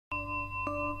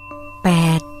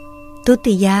8. ทุ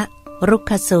ติยรุก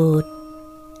ขสูตร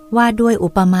ว่าด้วยอุ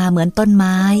ปมาเหมือนต้นไ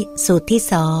ม้สูตรที่2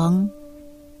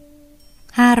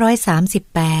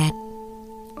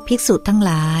 538ภิกษุทั้งห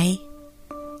ลาย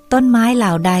ต้นไม้เหล่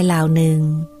าใดเหล่าหนึ่ง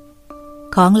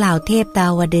ของเหล่าเทพดา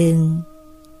วดึงส์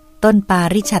ต้นปา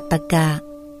ริชัตตกะ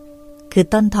คือ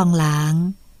ต้นทองหลาง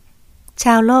ช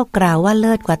าวโลกกล่าวว่าเ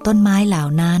ลิศกว่าต้นไม้เหล่า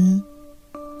นั้น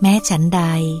แม้ฉันใด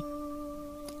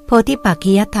โพธิปัก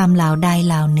ขิยธรรมเหล่าใดเ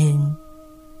หล่าหนึ่ง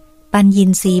ปัญญี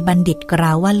สีบัณฑิตกล่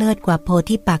าวว่าเลิศกว่าโพ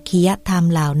ธิปักขิยธรรม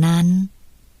เหล่านั้น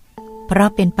เพราะ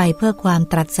เป็นไปเพื่อความ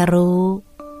ตรัสรู้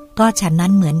ก็ฉันนั้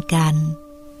นเหมือนกัน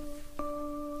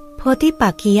โพธิปั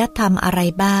กขิยธรรมอะไร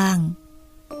บ้าง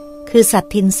คือสัต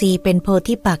ทินรีเป็นโพ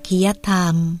ธิปักขิยธรร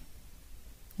ม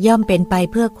ย่อมเป็นไป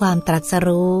เพื่อความตรัส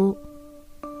รู้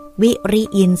วิริ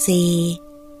ยินทรีย์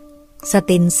ส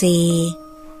ตินทรีย์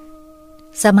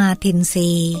สมาธินท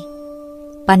รีย์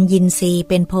ปัญญินทรีย์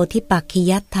เป็นโพธิปักขิ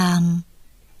ยธรรม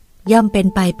ย่อมเป็น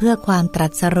ไปเพื่อความตรั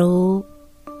สรู้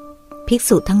ภิก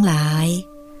ษุทั้งหลาย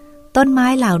ต้นไม้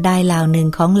เหล่าใดเหล่าหนึ่ง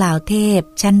ของเหล่าเทพ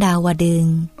ชั้นดาวดึง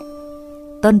ส์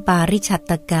ต้นปาริชัต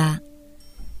ตกะ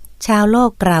ชาวโล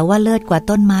กกล่าวว่าเลิศกว่า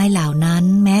ต้นไม้เหล่านั้น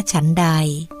แม้ฉันใด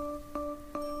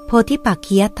โพธิปัก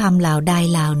ขิยธรรมเหล่าใด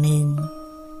เหล่าหนึ่ง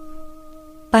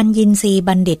ปัญญีสี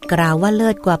บัณฑิตกล่าวว่าเลิ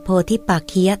ศกว่าโพธิปัก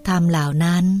ขิยธรรมเหล่า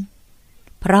นั้น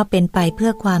เพราะเป็นไปเพื่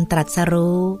อความตรัส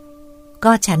รู้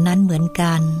ก็ฉันนั้นเหมือน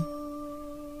กัน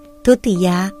ทุติย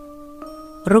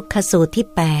รุกขสูตรที่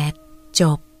8จ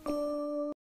บ